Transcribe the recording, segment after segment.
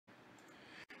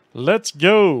Let's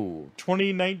go.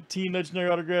 2019 Legendary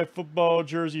Autograph Football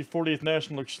Jersey 40th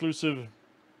National Exclusive.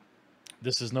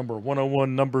 This is number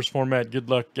 101 numbers format. Good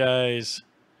luck, guys.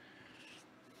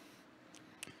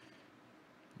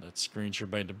 Let's screen share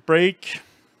by the break.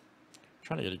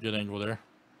 Trying to get a good angle there.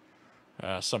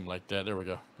 Something like that. There we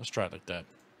go. Let's try it like that.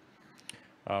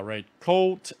 All right.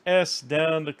 Colt S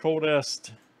down to Colt S.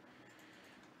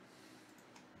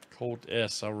 Colt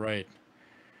S. All right.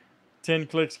 10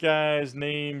 clicks, guys.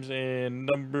 Names and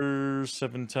numbers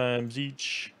 7 times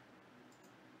each.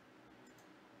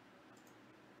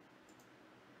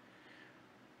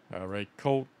 All right,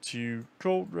 Colt to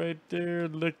Colt right there.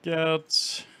 Look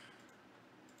out.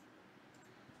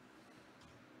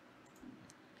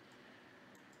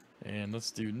 And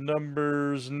let's do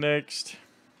numbers next.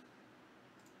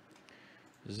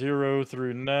 0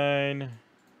 through 9.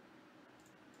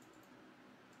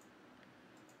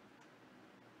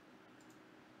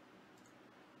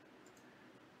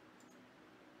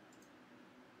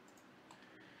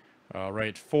 All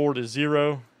right, 4 to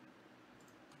 0.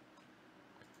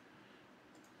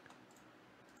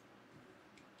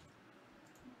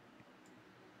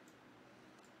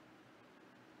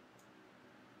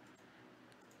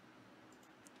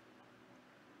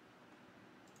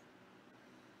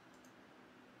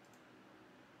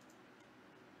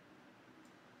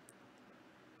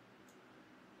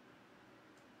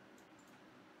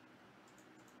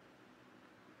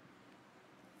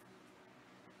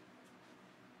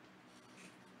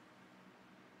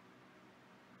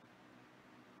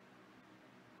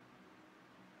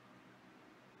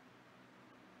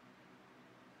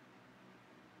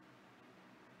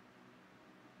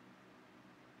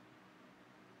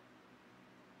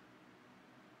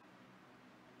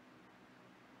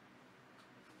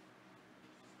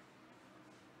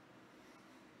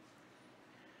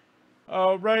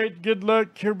 All right, good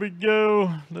luck. Here we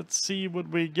go. Let's see what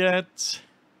we get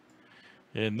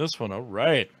in this one. All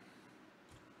right.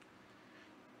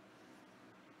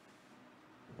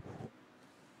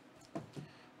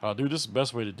 Dude, this is the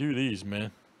best way to do these,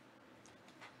 man.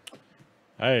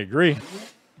 I agree.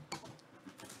 It's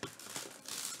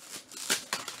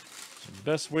the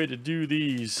best way to do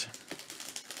these.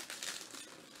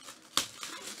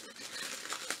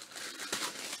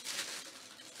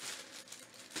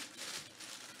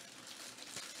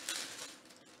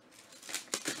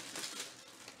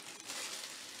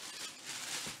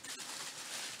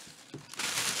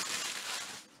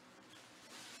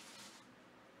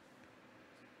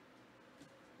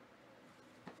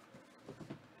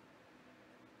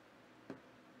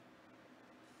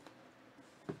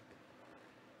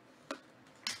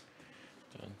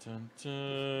 Dun,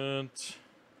 dun.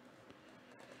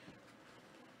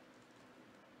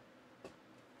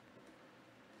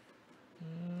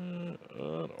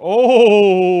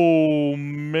 Oh,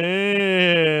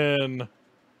 man.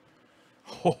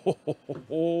 Oh.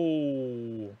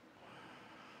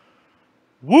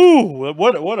 Woo!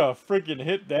 What a freaking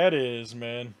hit that is,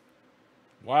 man.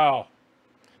 Wow.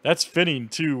 That's fitting,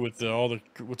 too, with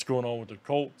what's going on with the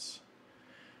Colts.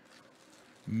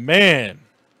 Man.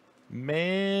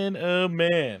 Man, oh,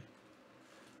 man.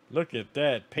 Look at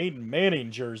that. Peyton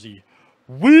Manning jersey.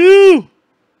 Woo!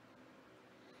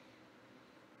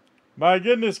 My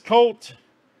goodness, Colt.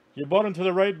 You bought into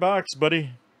the right box,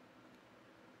 buddy.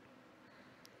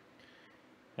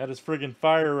 That is friggin'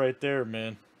 fire right there,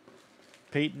 man.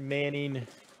 Peyton Manning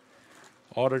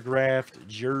autographed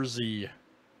jersey.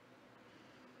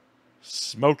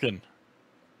 Smoking.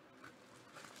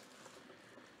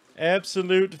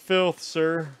 Absolute filth,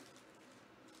 sir.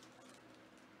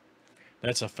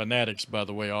 That's a Fanatics, by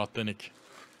the way, authentic,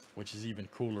 which is even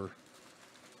cooler.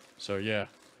 So, yeah.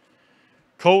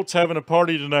 Colts having a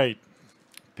party tonight.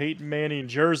 Peyton Manning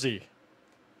jersey.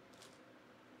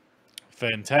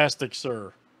 Fantastic,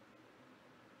 sir.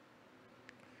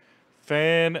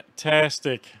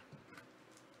 Fantastic.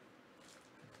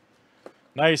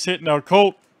 Nice hit. Now,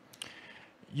 Colt,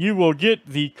 you will get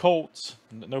the Colts,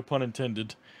 no pun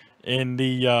intended, in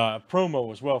the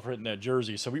promo as well for hitting that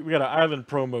jersey. So we got an Island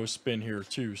promo spin here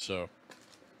too. So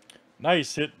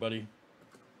nice hit, buddy.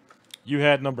 You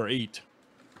had number 8.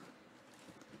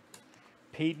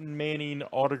 Peyton Manning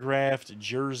autographed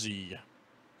jersey.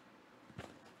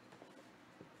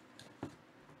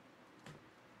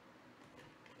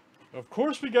 Of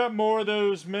course we got more of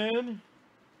those, man.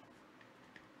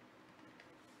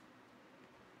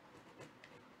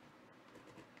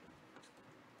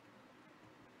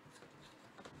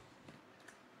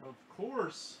 Of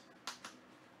course.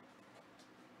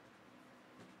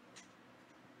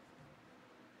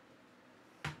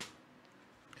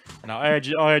 And I'll add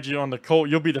you on the Colt.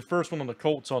 You'll be the first one on the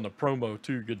Colts on the promo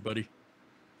too, good buddy.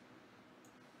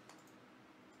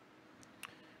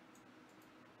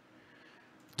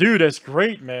 Dude, that's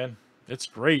great, man. It's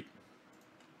great.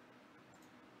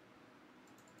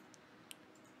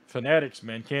 Fanatics,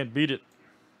 man, can't beat it.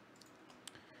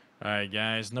 All right,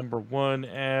 guys, number 1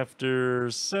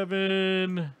 after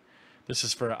 7. This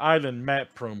is for Island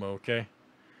Map promo, okay?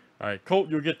 All right, Colt,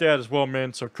 you'll get that as well,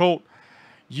 man. So, Colt,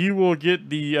 you will get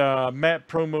the map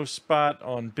promo spot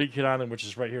on Big Hit Island, which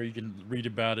is right here. You can read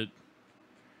about it.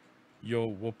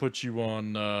 We'll put you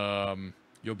on.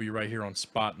 You'll be right here on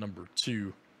spot number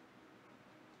 2,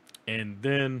 and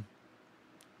then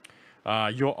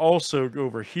you'll also go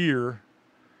over here.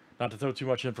 Not to throw too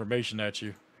much information at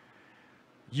you.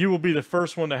 You will be the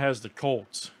first one that has the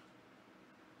Colts,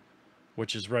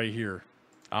 which is right here.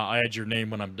 I'll add your name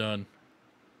when I'm done.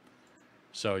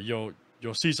 So you'll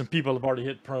see some people have already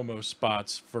hit promo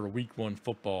spots for Week 1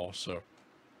 football. So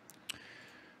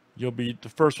you'll be the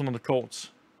first one on the Colts.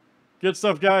 Good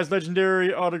stuff, guys.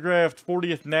 Legendary autographed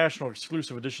 40th National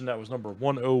Exclusive Edition. That was number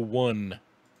 101.